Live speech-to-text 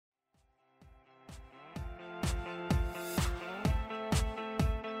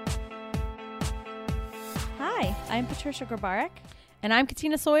I'm Patricia Grabarek. And I'm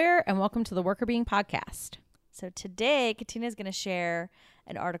Katina Sawyer, and welcome to the Worker Being Podcast. So today, Katina is going to share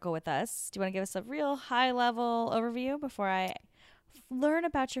an article with us. Do you want to give us a real high-level overview before I learn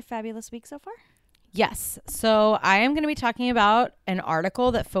about your fabulous week so far? Yes. So I am going to be talking about an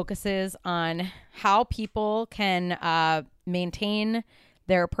article that focuses on how people can maintain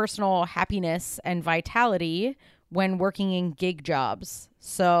their personal happiness and vitality when working in gig jobs.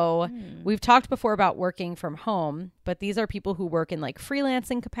 So we've talked before about working from home, but these are people who work in like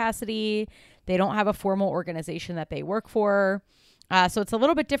freelancing capacity. They don't have a formal organization that they work for. So it's a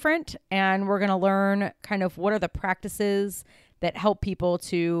little bit different. And we're going to learn kind of what are the practices that help people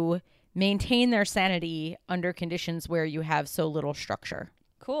to maintain their sanity under conditions where you have so little structure.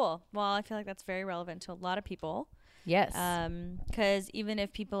 Cool. Well, I feel like that's very relevant to a lot of people. Yes. Because even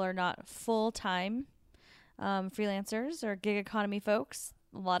if people are not full-time freelancers or gig economy folks,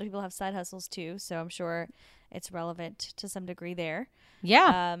 a lot of people have side hustles too. So I'm sure it's relevant to some degree there.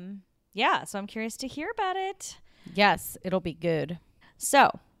 Yeah. So I'm curious to hear about it. Yes, it'll be good. So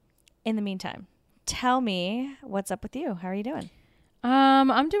in the meantime, tell me what's up with you. How are you doing?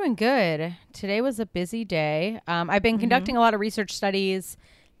 I'm doing good. Today was a busy day. I've been conducting a lot of research studies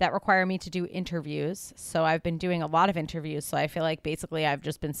that require me to do interviews. So I've been doing a lot of interviews. So I feel like basically I've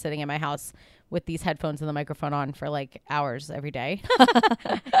just been sitting in my house with these headphones and the microphone on for like hours every day.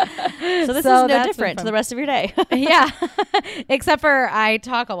 So this is no different to the rest of your day. Yeah. Except for I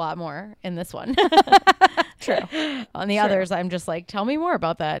talk a lot more in this one. True. On the others, I'm just like, tell me more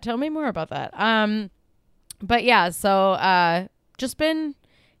about that. Tell me more about that. But yeah, so just been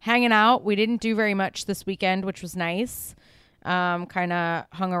hanging out. We didn't do very much this weekend, which was nice. Kind of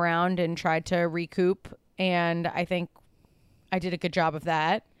hung around and tried to recoup. And I think I did a good job of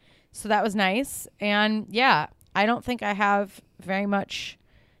that. So that was nice. And yeah, I don't think I have very much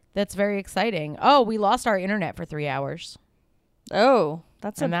that's very exciting. Oh, we lost our internet for 3 hours. Oh,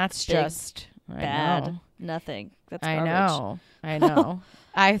 that's just bad. I know. Nothing. That's I garbage. I know.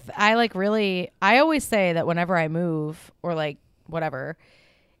 I like really, I always say that whenever I move or like whatever,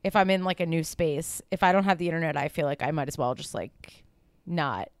 if I'm in like a new space, if I don't have the internet, I feel like I might as well just like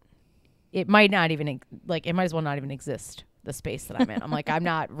it might as well not even exist, the space that I'm in. I'm like, I'm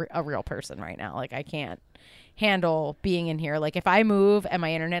not a real person right now. Like I can't handle being in here. Like if I move and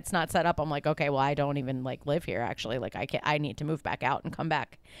my internet's not set up, I'm like, okay, well, I don't even like live here actually. Like I need to move back out and come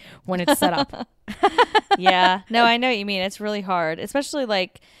back when it's set up. Yeah. No, I know what you mean. It's really hard, especially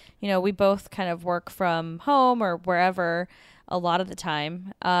like, we both kind of work from home or wherever a lot of the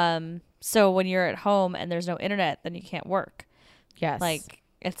time. So when you're at home and there's no internet, then you can't work. Yes. Like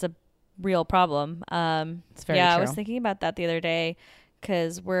it's a real problem. It's very true. I true. was thinking about that the other day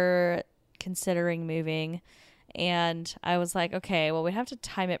because we're considering moving, and I was like, okay, well, we have to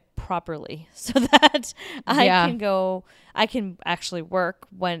time it properly so that I can actually work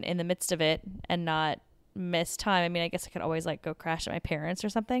when in the midst of it and not miss time. I mean, I guess I could always like go crash at my parents or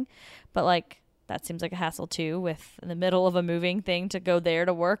something, but like that seems like a hassle too, with in the middle of a moving thing to go there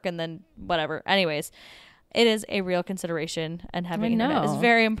to work and then whatever. Anyways, it is a real consideration, and having internet is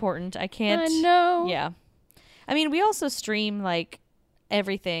very important. I know. Yeah. I mean, we also stream like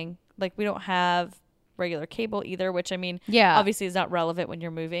everything. Like we don't have regular cable either, which I mean, obviously is not relevant when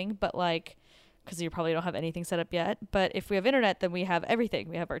you're moving, but like, because you probably don't have anything set up yet. But if we have internet, then we have everything.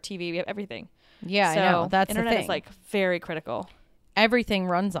 We have our TV, we have everything. Yeah, so I know. That's internet the thing. is like very critical. Everything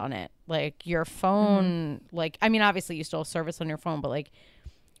runs on it. Like your phone, like, I mean, obviously you still have service on your phone, but like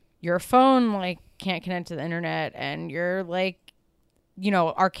your phone, like can't connect to the internet, and you're like,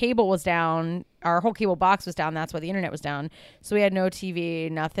 our cable was down. Our whole cable box was down. That's why the internet was down. So we had no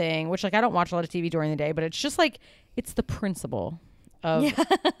TV, nothing, which like, I don't watch a lot of TV during the day, but it's just like, it's the principle of,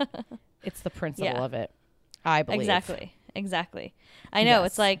 it's the principle of it. I believe. Exactly. I know.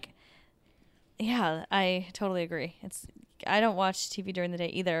 Yes. It's like, yeah, I totally agree. I don't watch TV during the day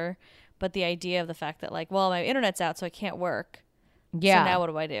either, but the idea of the fact that like, well, my internet's out, so I can't work. Yeah. So now what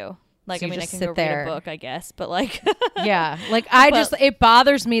do I do? Like, so I mean, I can go read a book, I guess, but like, yeah, like it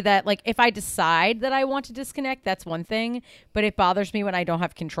bothers me that like, if I decide that I want to disconnect, that's one thing, but it bothers me when I don't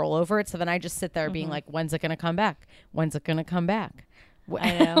have control over it. So then I just sit there being like, when's it going to come back? When's it going to come back?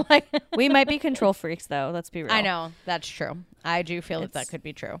 I know. Like, we might be control freaks though. Let's be real. I know. That's true. I do feel that could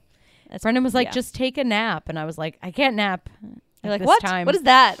be true. Brendan was like, just take a nap. And I was like, I can't nap. You're like, what? Time. What is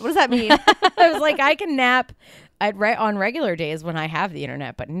that? What does that mean? I was like, I can nap on regular days when I have the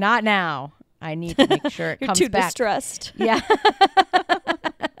internet, but not now. I need to make sure it comes back. You're too distressed. Yeah.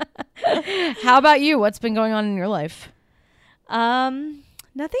 How about you? What's been going on in your life?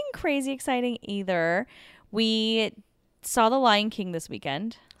 Nothing crazy exciting either. We saw The Lion King this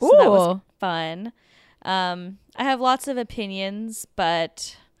weekend. So Ooh. that was fun. I have lots of opinions,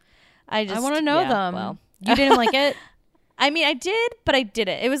 but I want to know them. Well, you didn't like it? I mean, I did, but I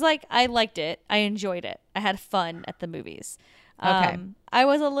didn't. It was like, I liked it. I enjoyed it. I had fun at the movies. Okay. I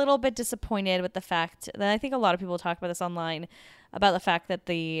was a little bit disappointed with the fact that I think a lot of people talk about this online, about the fact that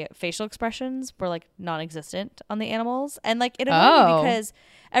the facial expressions were like non-existent on the animals. And like it annoyed me because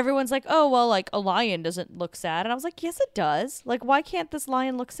everyone's like, oh, well, like a lion doesn't look sad. And I was like, yes, it does. Like, why can't this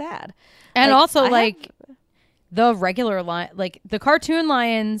lion look sad? And also the regular lion, like the cartoon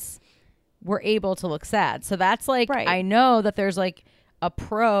lions were able to look sad. So that's like, right. I know that there's like a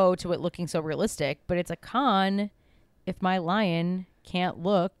pro to it looking so realistic, but it's a con if my lion can't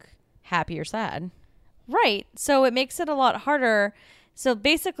look happy or sad. Right. So it makes it a lot harder. So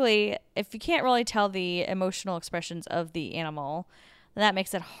basically, if you can't really tell the emotional expressions of the animal, then that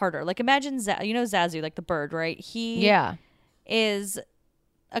makes it harder. Like imagine, Zazu, like the bird, right? He is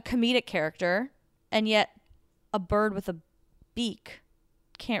a comedic character, and yet a bird with a beak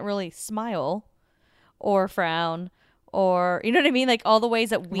can't really smile or frown or, you know what I mean? Like all the ways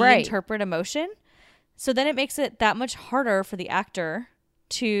that we interpret emotion. So then it makes it that much harder for the actor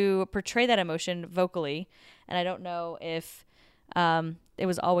to portray that emotion vocally. And I don't know if it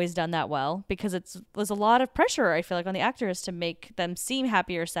was always done that well, because it was a lot of pressure, I feel like, on the actors to make them seem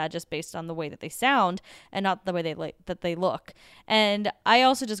happy or sad just based on the way that they sound and not the way they look. And I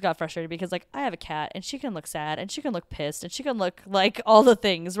also just got frustrated because like I have a cat and she can look sad and she can look pissed and she can look like all the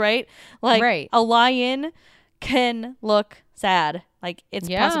things, right? Like a lion can look sad. Like it's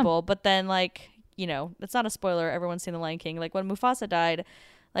possible, but then like, it's not a spoiler. Everyone's seen The Lion King. Like when Mufasa died,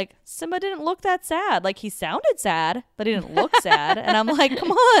 like Simba didn't look that sad. Like he sounded sad, but he didn't look sad. And I'm like,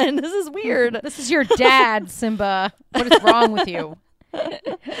 come on, this is weird. This is your dad, Simba. What is wrong with you?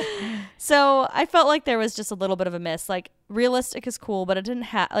 So I felt like there was just a little bit of a miss. Like realistic is cool, but it didn't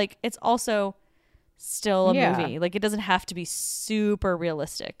have, like, it's also still a movie. Like it doesn't have to be super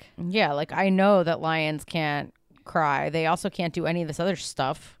realistic. Yeah. Like I know that lions can't cry. They also can't do any of this other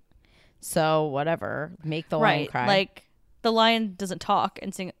stuff. So whatever, make the lion cry. Like the lion doesn't talk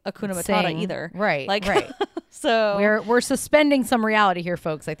and sing Hakuna Matata either. Right. Like, right. So we're suspending some reality here,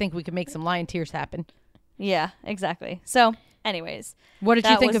 folks. I think we can make some lion tears happen. Yeah, exactly. So anyways, what did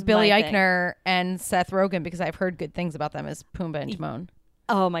you think of Billy Eichner and Seth Rogen? Because I've heard good things about them as Pumbaa and Timon.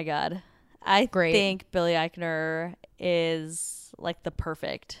 Oh my God. I think Billy Eichner is like the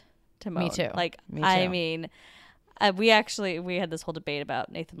perfect Timon. Me too. Like, Me too. I mean, we had this whole debate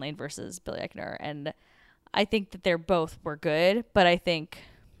about Nathan Lane versus Billy Eichner, and I think that they're both were good, but Billy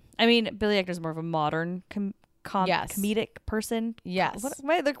Eichner's more of a modern comedic person. Yes.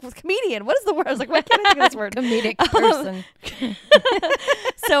 Comedian. What is the word? I was like, why can't I think of this word? Comedic person.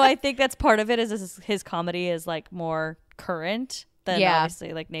 So I think that's part of it, is his comedy is like more current than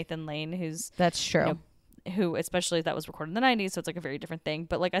obviously like Nathan Lane, who's that's true. Who, especially if that was recorded in the 90s, so it's like a very different thing.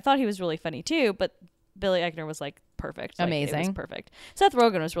 But like I thought he was really funny too, but Billy Eichner was like perfect. Like, amazing. It was perfect. Seth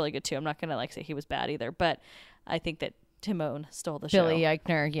Rogen was really good too. I'm not gonna like say he was bad either, but I think that Timon stole the show. Billy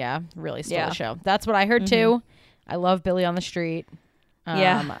Eichner, really stole the show. That's what I heard too. I love Billy on the Street.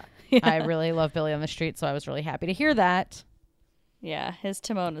 I really love Billy on the Street, so I was really happy to hear that. Yeah, his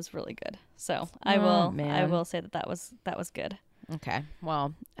Timon is really good. So I will say that was good. Okay,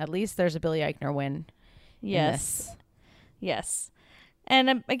 well, at least there's a Billy Eichner win. Yes.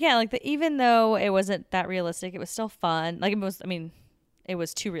 And again, like even though it wasn't that realistic, it was still fun. Like it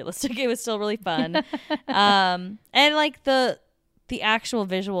was too realistic. It was still really fun. And like the actual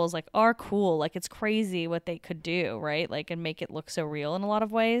visuals like are cool. Like it's crazy what they could do, right? Like and make it look so real in a lot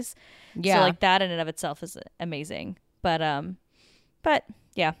of ways. Yeah. So like that in and of itself is amazing. But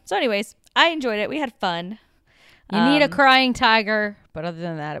yeah. So anyways, I enjoyed it. We had fun. You need a crying tiger, but other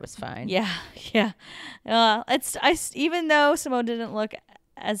than that, it was fine. Yeah. Even though Simone didn't look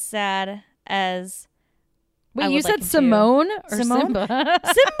as sad as. Wait, you said Simone or Simone? Simba?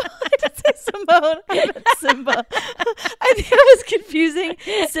 Simba. I did say Simone. I meant Simba. I think I was confusing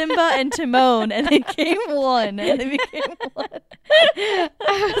Simba and Timon, and they became one. I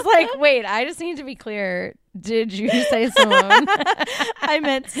was like, wait, I just need to be clear. Did you say Simone? I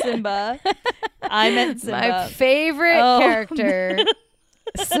meant Simba. My favorite character,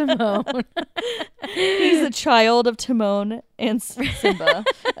 Simone. He's the child of Timon and Simba.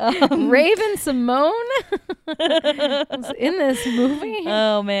 Raven Simone was in this movie.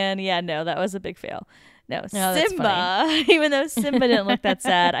 Oh man, yeah, no, that was a big fail. No, Simba. Even though Simba didn't look that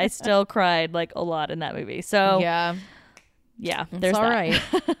sad, I still cried like a lot in that movie. So yeah, there's all that. Right.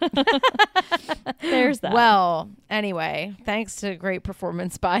 There's that. Well, anyway, thanks to great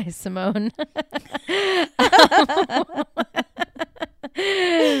performance by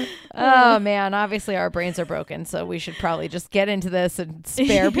Oh man, obviously our brains are broken, so we should probably just get into this and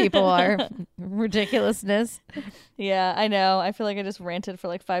spare people our ridiculousness. Yeah, I know. I feel like I just ranted for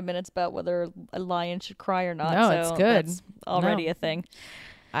like 5 minutes about whether a lion should cry or not. No, so it's good. That's already a thing.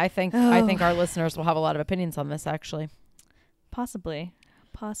 I think our listeners will have a lot of opinions on this, actually. Possibly.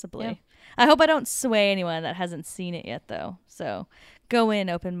 Yeah. I hope I don't sway anyone that hasn't seen it yet, though. So go in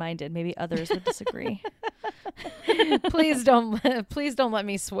open-minded. Maybe others would disagree. Please don't let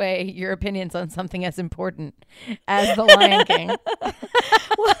me sway your opinions on something as important as The Lion King.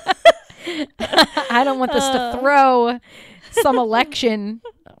 I don't want this to throw some election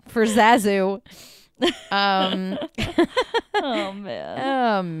for Zazu. Oh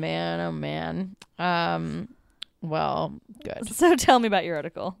man. Well, good. So tell me about your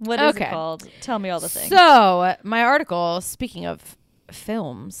article. What is it called? Tell me all the things. So my article, speaking of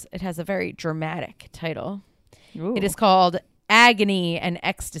films, it has a very dramatic title. Ooh. It is called Agony and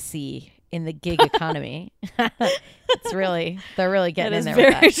Ecstasy in the Gig Economy. They're really getting in there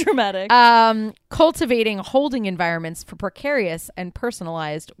with that. It is very dramatic. Cultivating holding environments for precarious and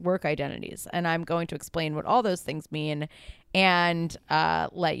personalized work identities. And I'm going to explain what all those things mean and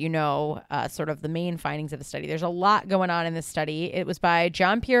let you know sort of the main findings of the study. There's a lot going on in this study. It was by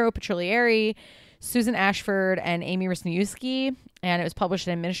John Piero Petriglieri, Susan Ashford, and Amy Wisniewski, and it was published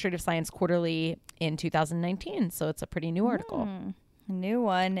in Administrative Science Quarterly in 2019. So it's a pretty new article. New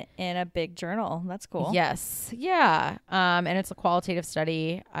one in a big journal. That's cool. Yes. Yeah. And it's a qualitative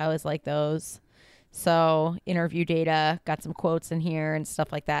study. I always like those. So interview data, got some quotes in here and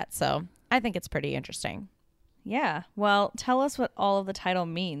stuff like that. So I think it's pretty interesting. Yeah. Well, tell us what all of the title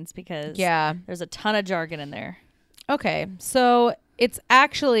means, because there's a ton of jargon in there. Okay. So it's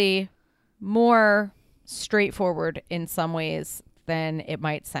actually more straightforward in some ways than it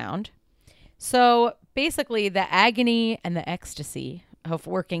might sound. So basically, the agony and the ecstasy of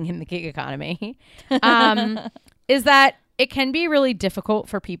working in the gig economy is that it can be really difficult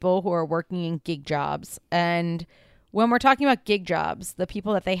for people who are working in gig jobs. And when we're talking about gig jobs, the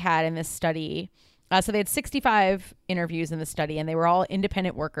people that they had in this study, so they had 65 interviews in the study, and they were all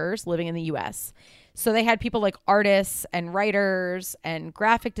independent workers living in the U.S. So they had people like artists and writers and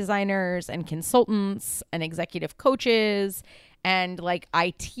graphic designers and consultants and executive coaches and like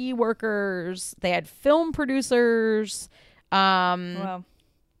IT workers. They had film producers,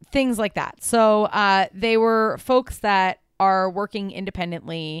 things like that. So they were folks that are working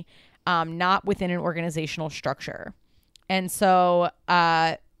independently, not within an organizational structure. And so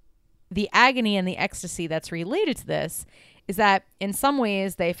the agony and the ecstasy that's related to this is that in some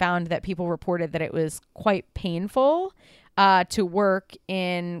ways they found that people reported that it was quite painful to work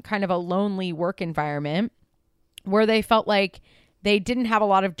in kind of a lonely work environment where they felt like they didn't have a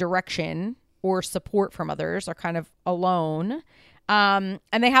lot of direction or support from others, or kind of alone. And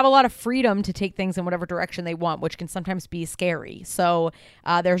they have a lot of freedom to take things in whatever direction they want, which can sometimes be scary. So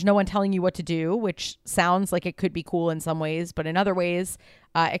there's no one telling you what to do, which sounds like it could be cool in some ways, but in other ways,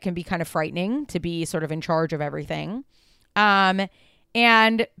 it can be kind of frightening to be sort of in charge of everything. And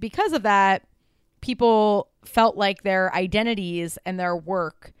because of that, people felt like their identities and their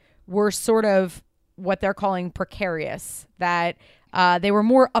work were sort of what they're calling precarious, that they were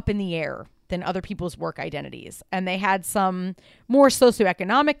more up in the air than other people's work identities. And they had some more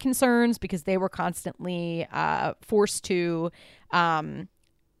socioeconomic concerns because they were constantly forced to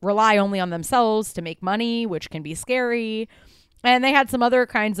rely only on themselves to make money, which can be scary. And they had some other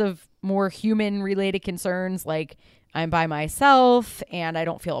kinds of more human related concerns, like I'm by myself and I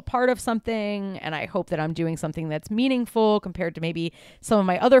don't feel a part of something, and I hope that I'm doing something that's meaningful compared to maybe some of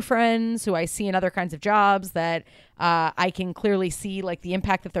my other friends who I see in other kinds of jobs that I can clearly see like the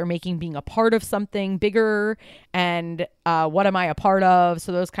impact that they're making being a part of something bigger, and what am I a part of?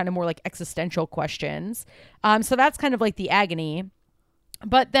 So those kind of more like existential questions. So that's kind of like the agony.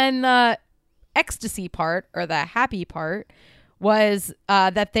 But then the ecstasy part, or the happy part, was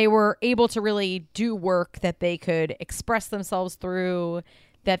that they were able to really do work that they could express themselves through,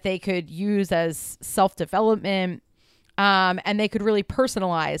 that they could use as self-development, and they could really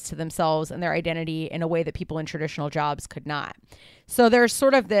personalize to themselves and their identity in a way that people in traditional jobs could not. So there's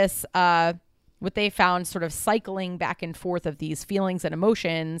sort of this, what they found, sort of cycling back and forth of these feelings and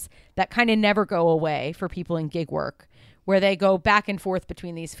emotions that kind of never go away for people in gig work, where they go back and forth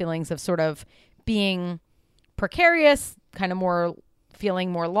between these feelings of sort of being precarious, kind of more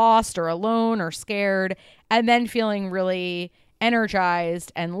feeling more lost or alone or scared, and then feeling really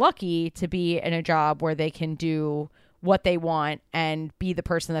energized and lucky to be in a job where they can do what they want and be the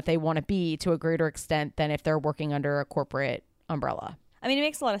person that they want to be to a greater extent than if they're working under a corporate umbrella. I mean, it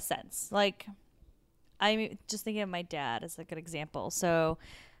makes a lot of sense. Like, I'm just thinking of my dad as a good example. So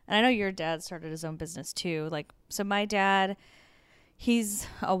and I know your dad started his own business too. Like, so my dad, he's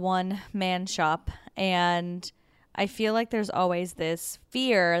a one-man shop, and I feel like there's always this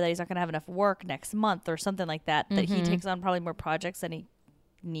fear that he's not going to have enough work next month or something like that, that he takes on probably more projects than he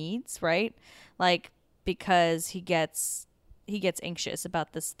needs, right? Like, because he gets anxious about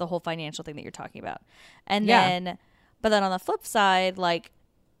the whole financial thing that you're talking about. And then, but then on the flip side, like,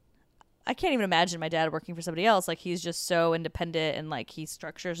 I can't even imagine my dad working for somebody else. Like, he's just so independent, and like he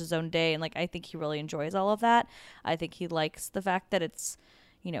structures his own day, and like I think he really enjoys all of that. I think he likes the fact that it's,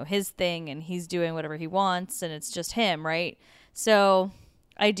 you know, his thing and he's doing whatever he wants and it's just him, right? So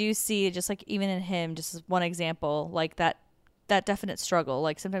I do see, just like even in him, just as one example, like that definite struggle.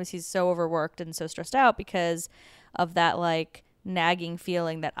 Like sometimes he's so overworked and so stressed out because of that like nagging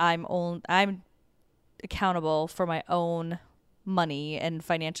feeling that I'm accountable for my own money and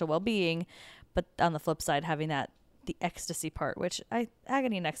financial well-being, but on the flip side having the ecstasy part, which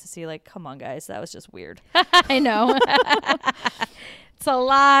agony and ecstasy, like, come on guys, that was just weird. I know. It's a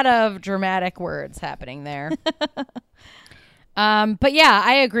lot of dramatic words happening there. But yeah,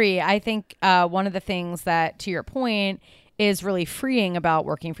 I agree. I think one of the things that, to your point, is really freeing about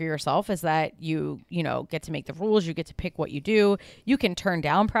working for yourself is that you get to make the rules. You get to pick what you do. You can turn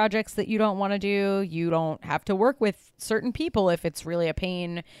down projects that you don't want to do. You don't have to work with certain people if it's really a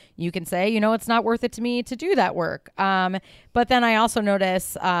pain. You can say, it's not worth it to me to do that work. But then I also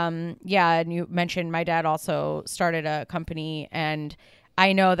notice, and you mentioned my dad also started a company, and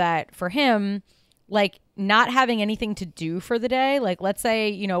I know that for him, like not having anything to do for the day, like let's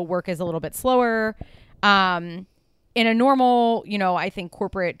say, work is a little bit slower, in a normal, I think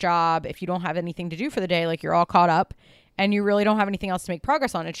corporate job, if you don't have anything to do for the day, like you're all caught up and you really don't have anything else to make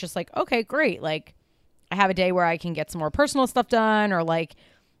progress on. It's just like, okay, great. Like I have a day where I can get some more personal stuff done, or like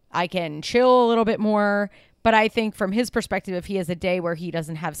I can chill a little bit more. But I think from his perspective, if he has a day where he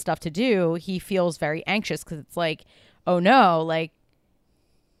doesn't have stuff to do, he feels very anxious because it's like, oh no, like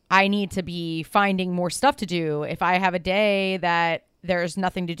I need to be finding more stuff to do. If I have a day that there's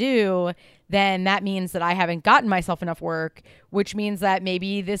nothing to do, then that means that I haven't gotten myself enough work, which means that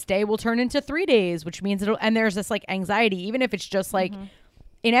maybe this day will turn into 3 days, which means and there's this like anxiety, even if it's just like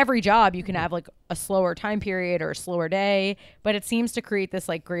in every job, you can have like a slower time period or a slower day, but it seems to create this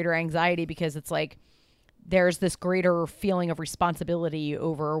like greater anxiety because it's like, there's this greater feeling of responsibility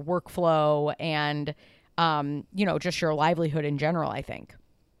over workflow and, just your livelihood in general, I think.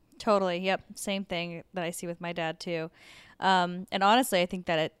 Totally. Yep. Same thing that I see with my dad too. And honestly, I think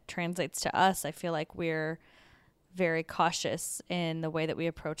that it translates to us. I feel like we're very cautious in the way that we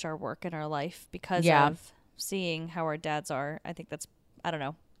approach our work and our life because of seeing how our dads are. I think that's, I don't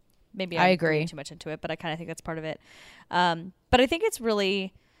know, maybe I agree reading too much into it, but I kind of think that's part of it. But I think it's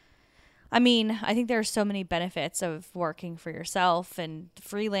really, I think there are so many benefits of working for yourself and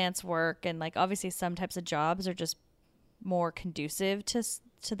freelance work. And like, obviously some types of jobs are just more conducive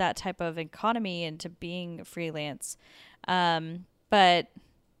to that type of economy and to being freelance. But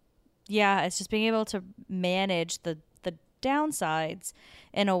yeah, it's just being able to manage the downsides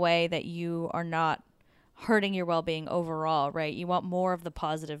in a way that you are not hurting your well-being overall, right? You want more of the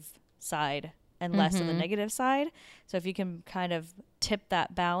positive side and less of the negative side. So if you can kind of tip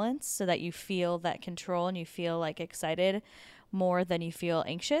that balance so that you feel that control and you feel like excited more than you feel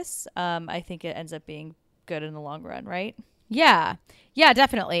anxious, I think it ends up being good in the long run, right? Yeah,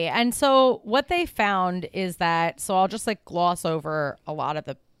 definitely. And so what they found is that, so I'll just like gloss over a lot of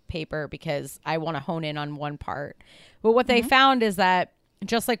the paper because I want to hone in on one part. But what they found is that,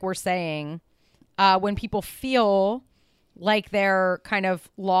 just like we're saying, when people feel like they're kind of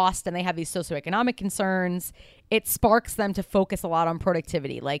lost and they have these socioeconomic concerns, it sparks them to focus a lot on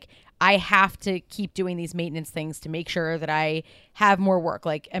productivity. Like, I have to keep doing these maintenance things to make sure that I have more work.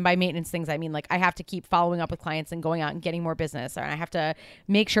 Like, and by maintenance things, I mean, like, I have to keep following up with clients and going out and getting more business. And I have to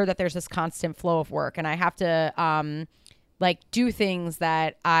make sure that there's this constant flow of work. And I have to, do things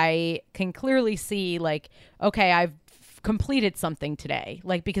that I can clearly see, like, okay, I've completed something today,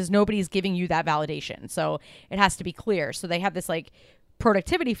 like, because nobody's giving you that validation. So it has to be clear. So they have this like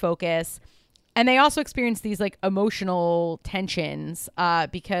productivity focus, and they also experience these like emotional tensions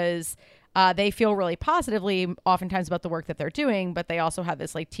because they feel really positively oftentimes about the work that they're doing, but they also have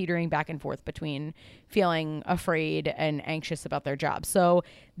this like teetering back and forth between feeling afraid and anxious about their job. So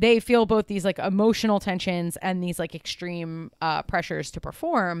they feel both these like emotional tensions and these like extreme pressures to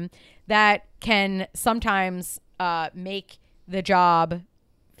perform that can sometimes make the job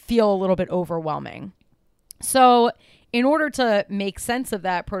feel a little bit overwhelming. So in order to make sense of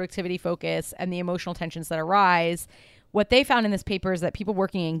that productivity focus and the emotional tensions that arise, what they found in this paper is that people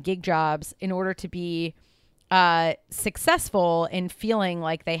working in gig jobs, in order to be successful in feeling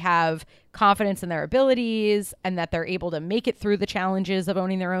like they have confidence in their abilities and that they're able to make it through the challenges of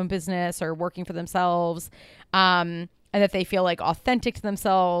owning their own business or working for themselves. And that they feel like authentic to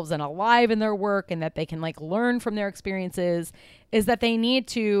themselves and alive in their work and that they can like learn from their experiences is that they need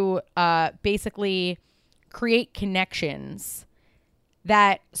to basically create connections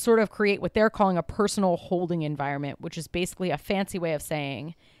that sort of create what they're calling a personal holding environment, which is basically a fancy way of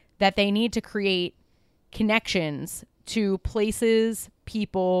saying that they need to create connections to places,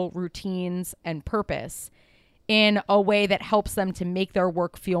 people, routines, and purpose in a way that helps them to make their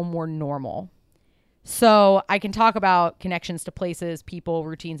work feel more normal. So I can talk about connections to places, people,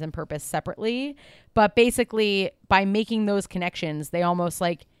 routines, and purpose separately. But basically, by making those connections, they almost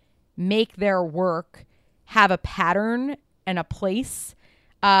like make their work have a pattern and a place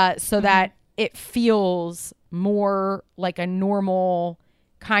so that it feels more like a normal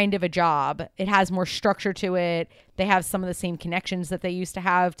kind of a job. It has more structure to it. They have some of the same connections that they used to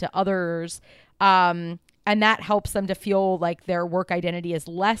have to others. And that helps them to feel like their work identity is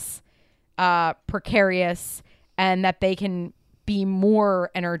less precarious and that they can be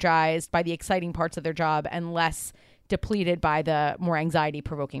more energized by the exciting parts of their job and less depleted by the more anxiety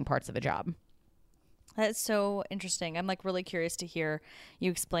provoking parts of the job. That's so interesting. I'm like really curious to hear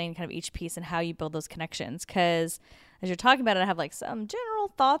you explain kind of each piece and how you build those connections. Because as you're talking about it, I have like some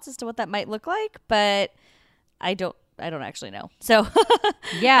general thoughts as to what that might look like, but I don't actually know. So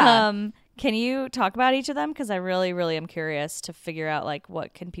yeah. Can you talk about each of them? Because I really, really am curious to figure out like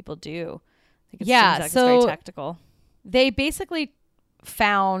what can people do. I think it seems like it's very tactical. They basically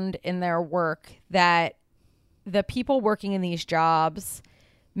found in their work that the people working in these jobs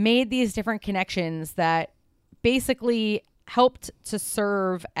made these different connections that basically helped to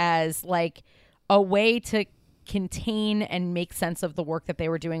serve as like a way to contain and make sense of the work that they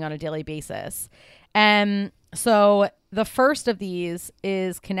were doing on a daily basis. And so the first of these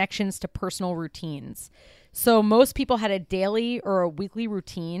is connections to personal routines. So most people had a daily or a weekly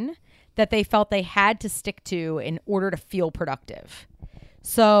routine that they felt they had to stick to in order to feel productive.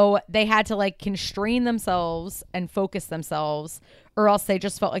 So they had to like constrain themselves and focus themselves, or else they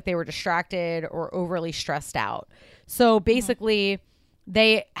just felt like they were distracted or overly stressed out. So basically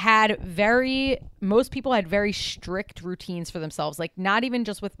most people had very strict routines for themselves, like not even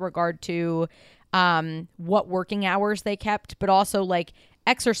just with regard to what working hours they kept, but also like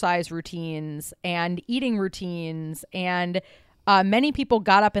exercise routines and eating routines. And many people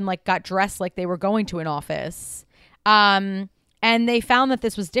got up and like got dressed like they were going to an office. And they found that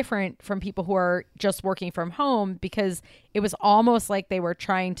this was different from people who are just working from home because it was almost like they were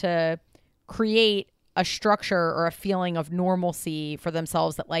trying to create a structure or a feeling of normalcy for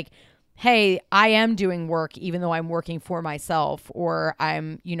themselves that like, hey, I am doing work even though I'm working for myself, or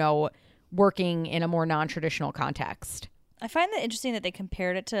I'm, working in a more non-traditional context. I find that interesting that they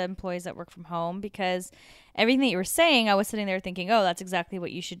compared it to employees that work from home, because everything that you were saying, I was sitting there thinking, oh, that's exactly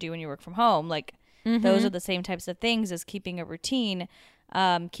what you should do when you work from home. Like, those are the same types of things as keeping a routine,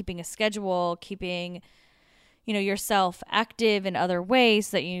 keeping a schedule, keeping, yourself active in other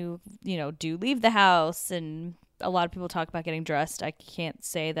ways that you do leave the house. And a lot of people talk about getting dressed. I can't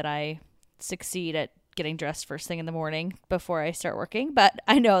say that I succeed at getting dressed first thing in the morning before I start working, but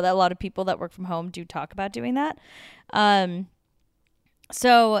I know that a lot of people that work from home do talk about doing that.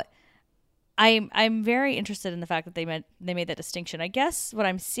 So I'm very interested in the fact that they made that distinction. I guess what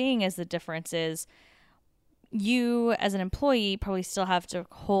I'm seeing as the difference is you as an employee probably still have to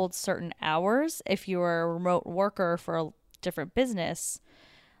hold certain hours if you're a remote worker for a different business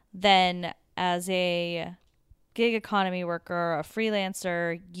than as a gig economy worker, a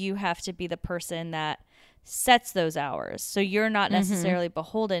freelancer. You have to be the person that sets those hours. So you're not necessarily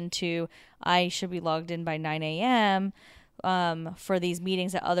beholden to, I should be logged in by 9 a.m., for these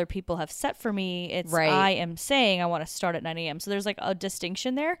meetings that other people have set for me. It's right. I am saying I want to start at 9 a.m. So there's like a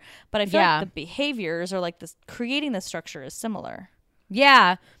distinction there, but I feel like the behaviors or like this creating the structure is similar.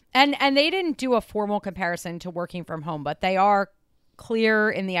 Yeah. And they didn't do a formal comparison to working from home, but they are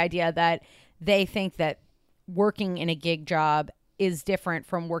clear in the idea that they think that working in a gig job is different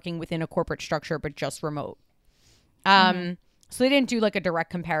from working within a corporate structure, but just remote. So they didn't do like a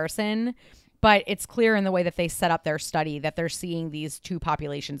direct comparison, but it's clear in the way that they set up their study that they're seeing these two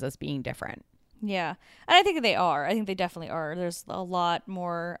populations as being different. Yeah. And I think that they are. I think they definitely are. There's a lot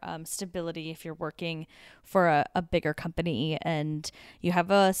more stability if you're working for a bigger company and you have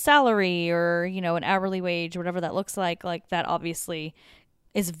a salary or, an hourly wage or whatever that looks like. Like that obviously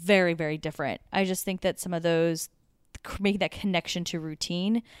is very, very different. I just think that some of those, making that connection to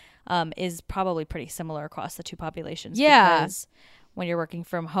routine is probably pretty similar across the two populations. Yeah. Because when you're working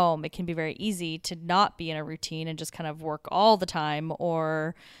from home, it can be very easy to not be in a routine and just kind of work all the time,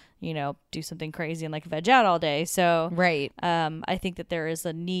 or, you know, do something crazy and like veg out all day. So right. I think that there is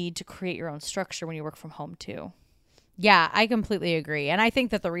a need to create your own structure when you work from home too. Yeah, I completely agree. And I think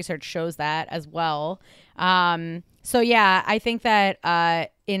that the research shows that as well. So yeah, I think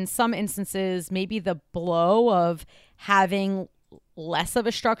that in some instances, maybe the blow of having less of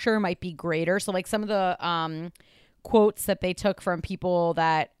a structure might be greater. So like some of the quotes that they took from people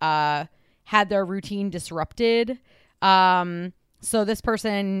that had their routine disrupted. So this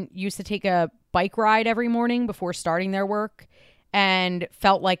person used to take a bike ride every morning before starting their work and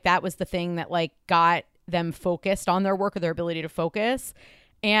felt like that was the thing that like got them focused on their work or their ability to focus.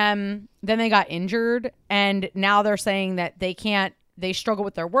 And then they got injured, and now they're saying that they struggle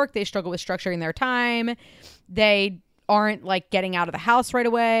with their work. They struggle with structuring their time. They aren't like getting out of the house right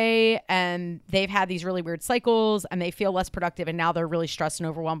away, and they've had these really weird cycles, and they feel less productive, and now they're really stressed and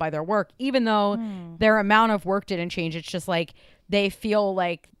overwhelmed by their work, even though their amount of work didn't change. It's just like they feel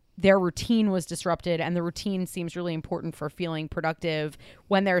like their routine was disrupted, and the routine seems really important for feeling productive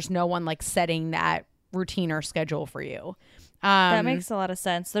when there's no one like setting that routine or schedule for you. That makes a lot of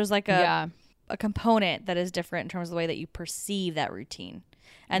sense. There's like a component that is different in terms of the way that you perceive that routine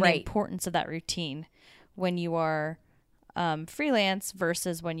and the importance of that routine when you are freelance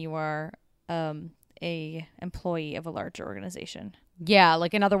versus when you are a employee of a larger organization. Yeah,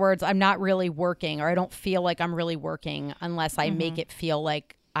 like in other words, I'm not really working, or I don't feel like I'm really working unless I make it feel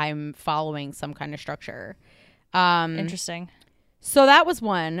like I'm following some kind of structure. Interesting. So that was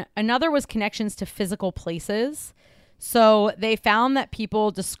one. Another was connections to physical places. So they found that people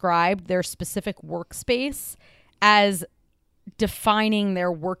described their specific workspace as defining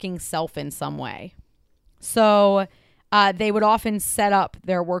their working self in some way. So they would often set up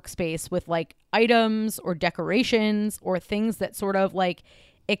their workspace with like items or decorations or things that sort of like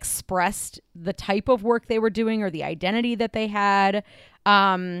expressed the type of work they were doing or the identity that they had,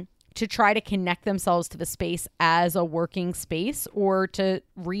 to try to connect themselves to the space as a working space or to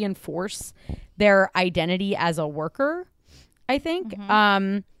reinforce their identity as a worker, I think.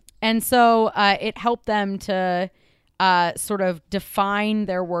 And so it helped them to sort of define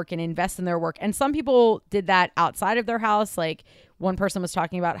their work and invest in their work. And some people did that outside of their house. Like one person was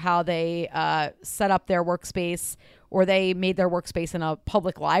talking about how they set up their workspace, or they made their workspace in a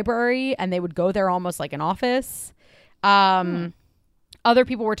public library, and they would go there almost like an office. Other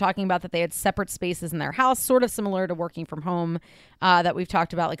people were talking about that they had separate spaces in their house, sort of similar to working from home, that we've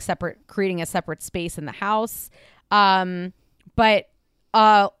talked about, like creating a separate space in the house. But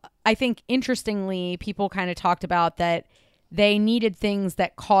I think interestingly, people kind of talked about that they needed things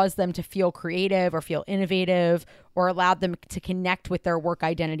that caused them to feel creative or feel innovative or allowed them to connect with their work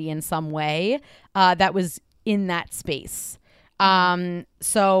identity in some way that was in that space.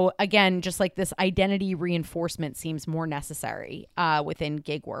 So again, just like this identity reinforcement seems more necessary within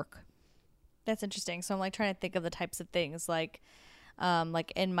gig work. That's interesting. So I'm like trying to think of the types of things like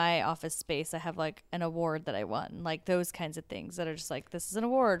in my office space, I have like an award that I won, like those kinds of things that are just like, this is an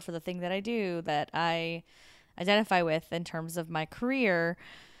award for the thing that I do that I identify with in terms of my career.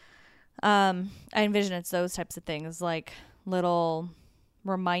 I envision it's those types of things, like little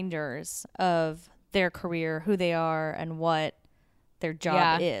reminders of their career, who they are, and what their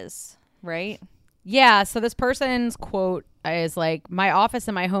job is, right? Yeah. So this person's quote is like, my office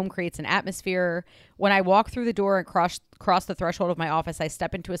in my home creates an atmosphere. When I walk through the door and cross the threshold of my office, I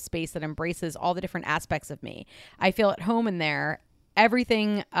step into a space that embraces all the different aspects of me. I feel at home in there.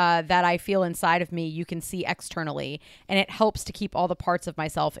 Everything that I feel inside of me, you can see externally, and it helps to keep all the parts of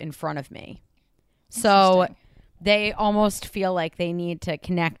myself in front of me. So they almost feel like they need to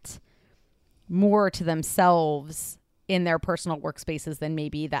connect more to themselves in their personal workspaces than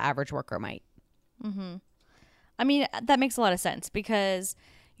maybe the average worker might. I mean, that makes a lot of sense because,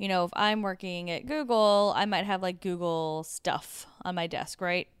 you know, if I'm working at Google, I might have like Google stuff on my desk,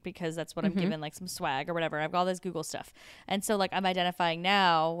 right? Because that's what I'm given, like some swag or whatever. I've got all this Google stuff. And so like I'm identifying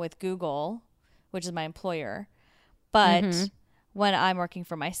now with Google, which is my employer. But when I'm working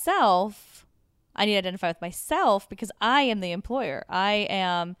for myself, I need to identify with myself because I am the employer.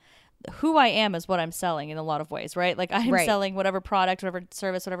 Who I am is what I'm selling in a lot of ways, right? Like I'm selling whatever product, whatever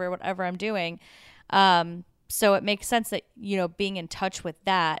service, whatever I'm doing. So it makes sense that, you know, being in touch with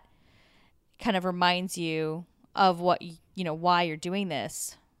that kind of reminds you of what, you know, why you're doing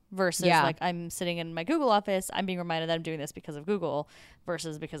this versus like I'm sitting in my Google office. I'm being reminded that I'm doing this because of Google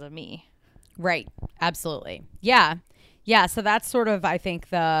versus because of me. Right. Absolutely. Yeah. Yeah. So that's sort of, I think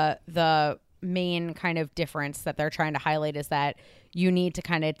the main kind of difference that they're trying to highlight is that you need to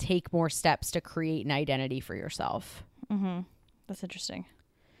kind of take more steps to create an identity for yourself. That's interesting.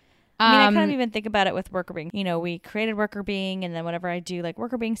 I mean, I kind of even think about it with Worker Being. You know, we created Worker Being, and then whenever I do like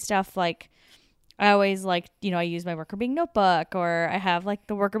Worker Being stuff, like I always like, you know, I use my Worker Being notebook, or I have like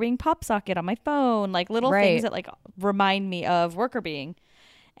the Worker Being pop socket on my phone, like little things that like remind me of Worker Being.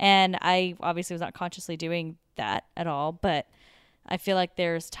 And I obviously was not consciously doing that at all, but I feel like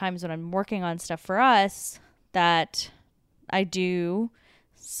there's times when I'm working on stuff for us that I do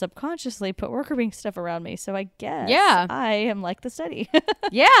subconsciously put Worker Being stuff around me. So I guess I am like the study.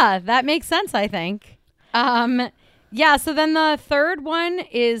 Yeah, that makes sense, I think. Yeah, so then the third one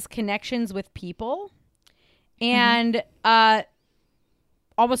is connections with people. And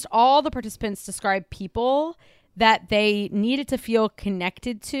almost all the participants described people that they needed to feel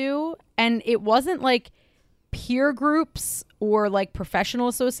connected to. And it wasn't like peer groups or like professional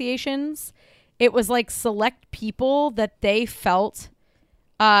associations. It was like select people that they felt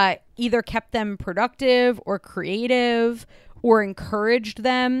either kept them productive or creative or encouraged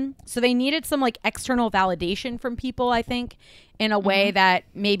them. So they needed some like external validation from people, I think, in a way that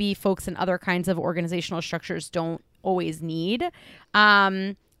maybe folks in other kinds of organizational structures don't always need.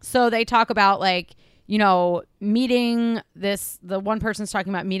 So they talk about like, you know, meeting the one person's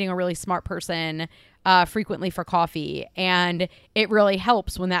talking about meeting a really smart person frequently for coffee. And it really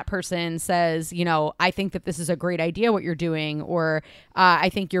helps when that person says, you know, I think that this is a great idea what you're doing, or I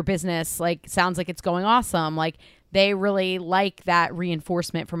think your business like sounds like it's going awesome. Like they really like that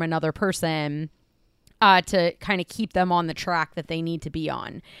reinforcement from another person to kind of keep them on the track that they need to be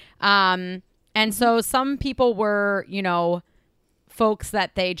on. And so some people were, you know, folks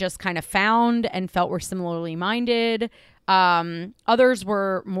that they just kind of found and felt were similarly minded. Others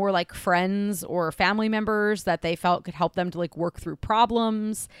were more like friends or family members that they felt could help them to like work through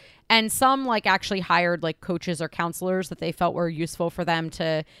problems. And some like actually hired like coaches or counselors that they felt were useful for them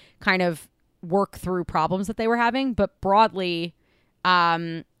to kind of work through problems that they were having. But broadly,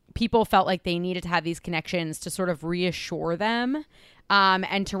 people felt like they needed to have these connections to sort of reassure them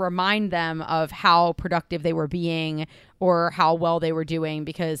and to remind them of how productive they were being or how well they were doing,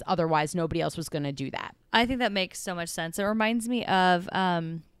 because otherwise nobody else was going to do that. I think that makes so much sense. It reminds me of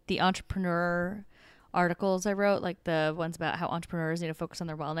the entrepreneur articles I wrote, like the ones about how entrepreneurs need to focus on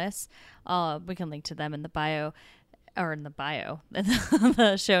their wellness. We can link to them in the bio, in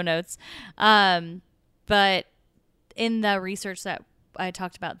the show notes. But in the research that I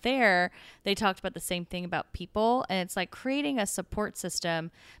talked about there, they talked about the same thing about people, and it's like creating a support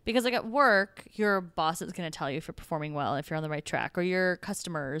system, because like at work, your boss is going to tell you if you're performing well, if you're on the right track, or your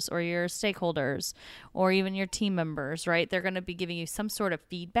customers or your stakeholders or even your team members, right? They're going to be giving you some sort of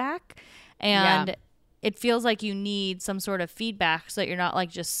feedback, and it feels like you need some sort of feedback so that you're not like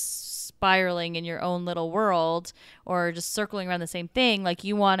just spiraling in your own little world or just circling around the same thing. Like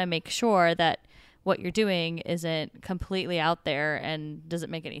you want to make sure that what you're doing isn't completely out there and doesn't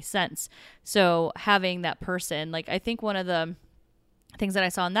make any sense. So having that person, like I think one of the things that I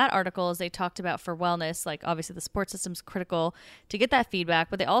saw in that article is they talked about for wellness, like obviously the support system's critical to get that feedback,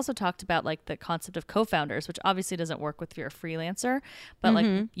 but they also talked about like the concept of co-founders, which obviously doesn't work with if you're a freelancer, but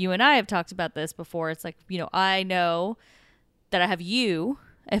like you and I have talked about this before. It's like, you know, I know that I have you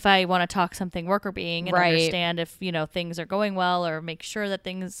if I want to talk something Worker Being and understand if, you know, things are going well or make sure that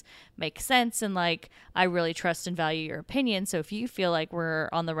things make sense. And like, I really trust and value your opinion. So if you feel like we're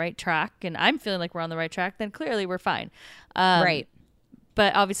on the right track and I'm feeling like we're on the right track, then clearly we're fine. Right.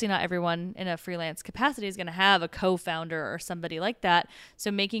 But obviously not everyone in a freelance capacity is going to have a co-founder or somebody like that.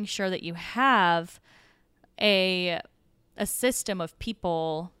 So making sure that you have a system of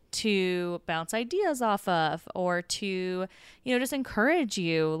people to bounce ideas off of, or to, you know, just encourage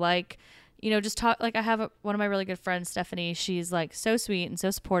you, like, you know, just talk. Like I have one of my really good friends, Stephanie, she's like so sweet and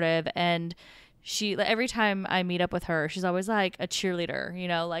so supportive, and she, every time I meet up with her, she's always like a cheerleader, you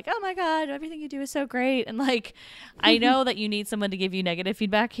know, like, oh my God, everything you do is so great. And like, I know that you need someone to give you negative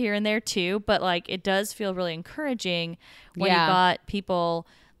feedback here and there too, but like, it does feel really encouraging when you got people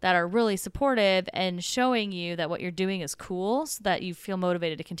that are really supportive and showing you that what you're doing is cool, so that you feel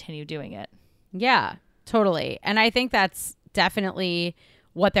motivated to continue doing it. Yeah, totally. And I think that's definitely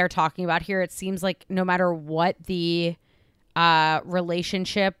what they're talking about here. It seems like no matter what the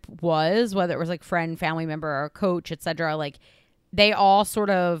relationship was, whether it was like friend, family member, or coach, etc., like they all sort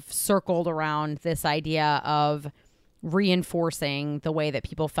of circled around this idea of reinforcing the way that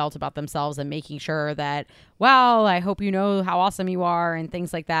people felt about themselves and making sure that, well, I hope you know how awesome you are and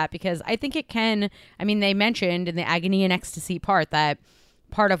things like that. Because I think it can, I mean, they mentioned in the agony and ecstasy part that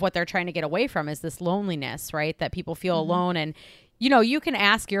part of what they're trying to get away from is this loneliness, right? That people feel alone. And, you know, you can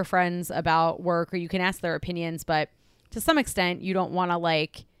ask your friends about work or you can ask their opinions, but to some extent, you don't want to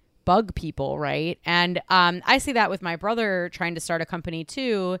like bug people, right? And I see that with my brother trying to start a company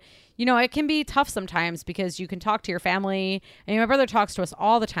too. You know, it can be tough sometimes because you can talk to your family. I mean, my brother talks to us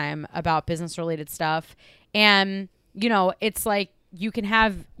all the time about business related stuff. And, you know, it's like you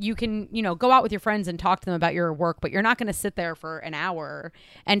can, you know, go out with your friends and talk to them about your work, but you're not going to sit there for an hour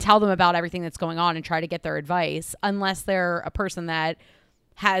and tell them about everything that's going on and try to get their advice unless they're a person that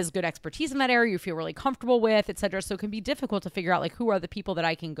has good expertise in that area, you feel really comfortable with, et cetera. So it can be difficult to figure out like who are the people that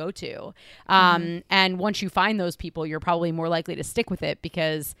I can go to. And once you find those people, you're probably more likely to stick with it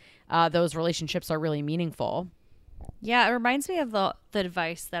because those relationships are really meaningful. Yeah, it reminds me of the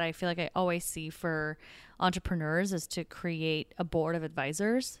advice that I feel like I always see for entrepreneurs is to create a board of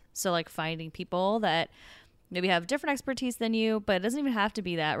advisors. So like finding people that maybe have different expertise than you, but it doesn't even have to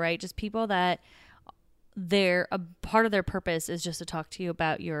be that, right? Just people that a part of their purpose is just to talk to you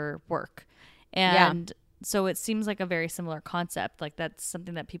about your work. And so it seems like a very similar concept. Like that's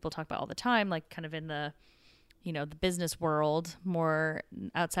something that people talk about all the time, like kind of in the, you know, the business world, more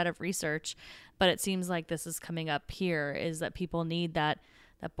outside of research. But it seems like this is coming up here is that people need that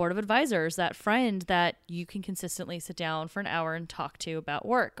board of advisors, that friend that you can consistently sit down for an hour and talk to about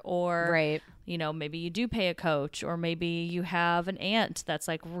work. Or, you know, maybe you do pay a coach, or maybe you have an aunt that's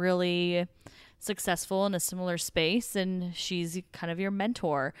like really successful in a similar space and she's kind of your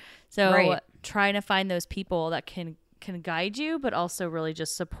mentor. So trying to find those people that can guide you, but also really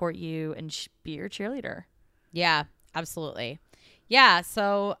just support you and be your cheerleader. Yeah, absolutely. Yeah.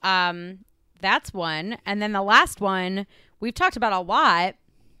 So that's one. And then the last one we've talked about a lot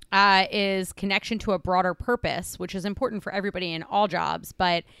is connection to a broader purpose, which is important for everybody in all jobs,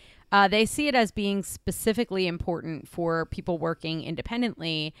 but they see it as being specifically important for people working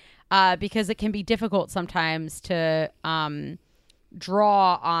independently because it can be difficult sometimes to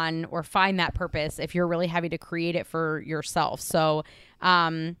draw on or find that purpose if you're really having to create it for yourself. So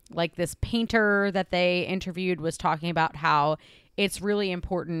like this painter that they interviewed was talking about how it's really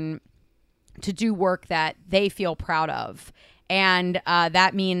important to do work that they feel proud of. And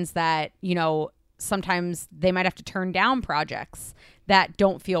that means that, you know, sometimes they might have to turn down projects that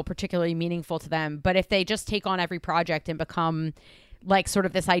don't feel particularly meaningful to them. But if they just take on every project and become like sort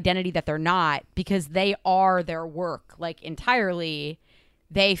of this identity that they're not, because they are their work like entirely,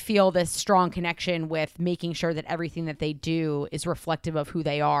 they feel this strong connection with making sure that everything that they do is reflective of who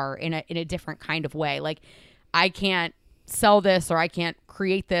they are in a different kind of way. Like I can't sell this, or I can't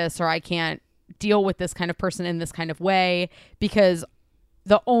create this, or I can't deal with this kind of person in this kind of way because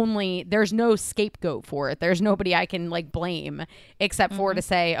there's no scapegoat for it. There's nobody I can like blame except for to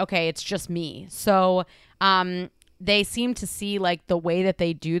say, okay, it's just me. So they seem to see like the way that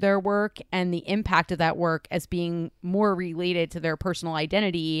they do their work and the impact of that work as being more related to their personal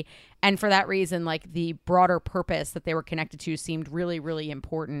identity. And for that reason, like the broader purpose that they were connected to seemed really, really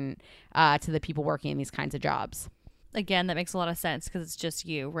important to the people working in these kinds of jobs. Again, that makes a lot of sense because it's just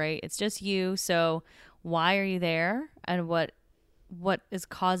you, right? It's just you. So why are you there, and what is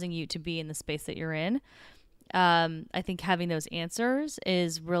causing you to be in the space that you're in? I think having those answers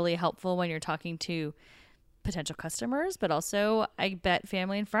is really helpful when you're talking to potential customers, but also I bet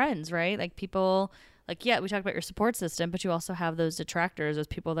family and friends, right? Like people like, yeah, we talked about your support system, but you also have those detractors, those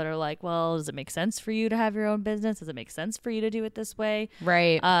people that are like, well, does it make sense for you to have your own business? Does it make sense for you to do it this way?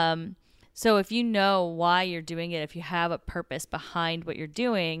 Right. So if you know why you're doing it, if you have a purpose behind what you're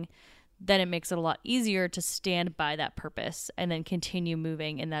doing, then it makes it a lot easier to stand by that purpose and then continue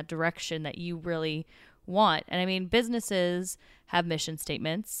moving in that direction that you really want. And I mean, businesses have mission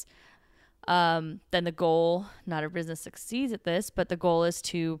statements. Then the goal, not every business succeeds at this, but the goal is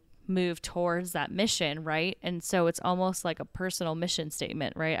to move towards that mission, right? And so it's almost like a personal mission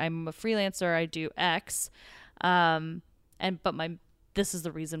statement, right? I'm a freelancer, I do X, this is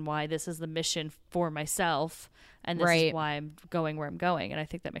the reason why, this is the mission for myself, and this is why I'm going where I'm going. And I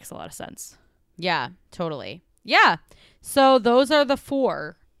think that makes a lot of sense. Yeah, totally. Yeah. So those are the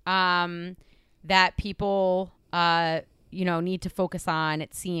 4 that people, need to focus on,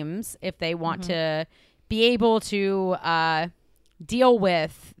 it seems, if they want to be able to deal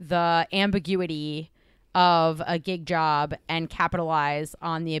with the ambiguity of a gig job and capitalize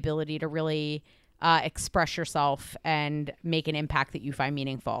on the ability to really express yourself and make an impact that you find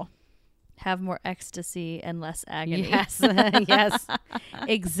meaningful. Have more ecstasy and less agony. Yes. Yes,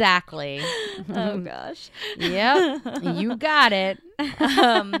 exactly. Oh gosh. Yep. You got it.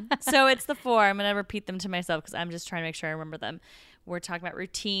 So it's the 4. I'm going to repeat them to myself because I'm just trying to make sure I remember them. We're talking about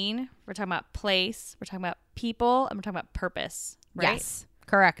routine. We're talking about place. We're talking about people. And we're talking about purpose. Right? Yes.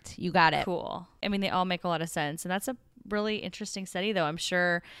 Correct. You got it. Cool. I mean, they all make a lot of sense. And that's a really interesting study, though. I'm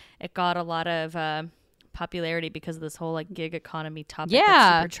sure it got a lot of popularity because of this whole like gig economy topic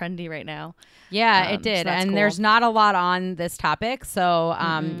that's super trendy right now. Yeah, it did. So and cool. There's not a lot on this topic. So,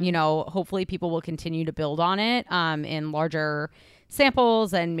 you know, hopefully people will continue to build on it in larger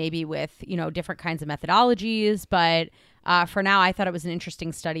samples and maybe with, you know, different kinds of methodologies. But for now, I thought it was an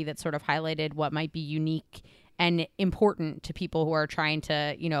interesting study that sort of highlighted what might be unique and important to people who are trying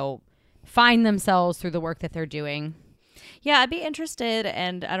to, you know, find themselves through the work that they're doing. Yeah, I'd be interested,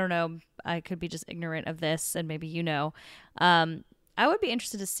 and I don't know, I could be just ignorant of this, and maybe you know. I would be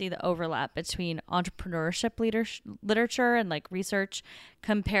interested to see the overlap between entrepreneurship literature and like research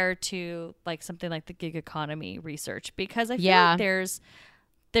compared to like something like the gig economy research, because I feel like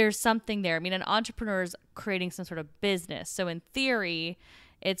there's something there. I mean, an entrepreneur is creating some sort of business, so in theory,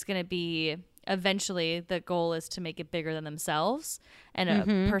 it's going to be eventually the goal is to make it bigger than themselves, and a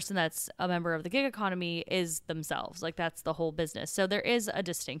person that's a member of the gig economy is themselves. Like that's the whole business. So there is a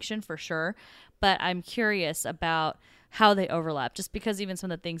distinction for sure, but I'm curious about how they overlap, just because even some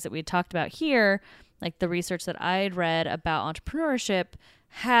of the things that we had talked about here, like the research that I had read about entrepreneurship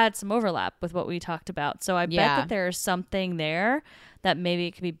had some overlap with what we talked about. So I bet that there's something there that maybe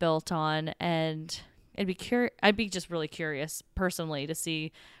it could be built on, and I'd be just really curious personally to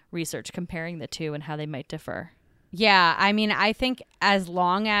see research comparing the two and how they might differ. Yeah, I mean, I think as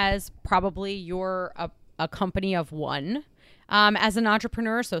long as probably you're a company of one as an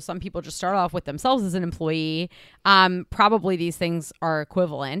entrepreneur, so some people just start off with themselves as an employee, probably these things are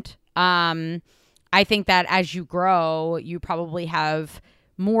equivalent. I think that as you grow, you probably have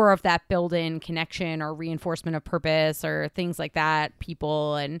more of that built-in connection or reinforcement of purpose or things like that,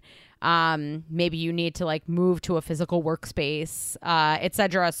 people, and maybe you need to like move to a physical workspace,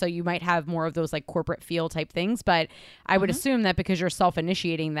 etc. So you might have more of those like corporate feel type things, but I would assume that because you're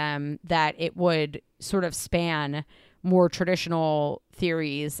self-initiating them, that it would sort of span more traditional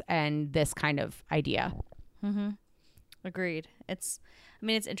theories and this kind of idea. Agreed. It's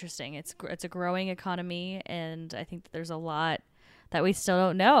interesting. It's a growing economy, and I think that there's a lot that we still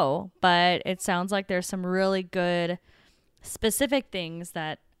don't know, but it sounds like there's some really good specific things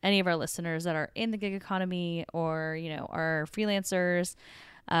that any of our listeners that are in the gig economy or, you know, are freelancers,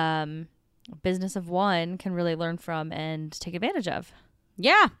 business of one can really learn from and take advantage of.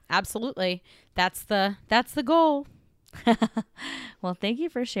 Yeah, absolutely. That's the goal. Well, thank you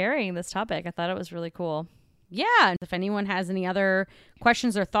for sharing this topic. I thought it was really cool. Yeah. If anyone has any other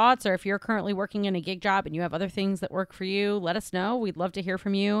questions or thoughts, or if you're currently working in a gig job and you have other things that work for you, let us know. We'd love to hear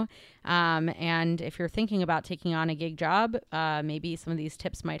from you. And if you're thinking about taking on a gig job, maybe some of these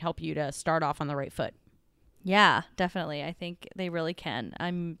tips might help you to start off on the right foot. Yeah, definitely. I think they really can.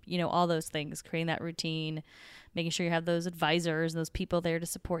 All those things, creating that routine, making sure you have those advisors, those people there to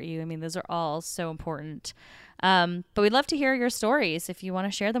support you. I mean, those are all so important. But we'd love to hear your stories. If you want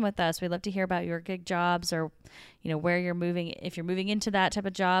to share them with us, we'd love to hear about your gig jobs, or, you know, where you're moving, if you're moving into that type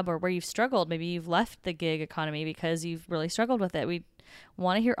of job, or where you've struggled. Maybe you've left the gig economy because you've really struggled with it. We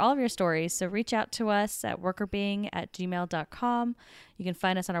want to hear all of your stories. So reach out to us at workerbeing@gmail.com. You can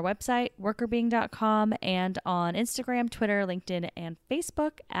find us on our website, workerbeing.com, and on Instagram, Twitter, LinkedIn, and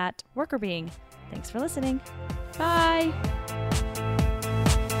Facebook at workerbeing. Thanks for listening. Bye.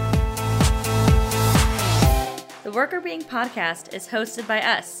 The Worker Being podcast is hosted by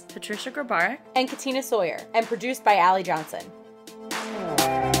us, Patricia Grabarek and Katina Sawyer, and produced by Allie Johnson.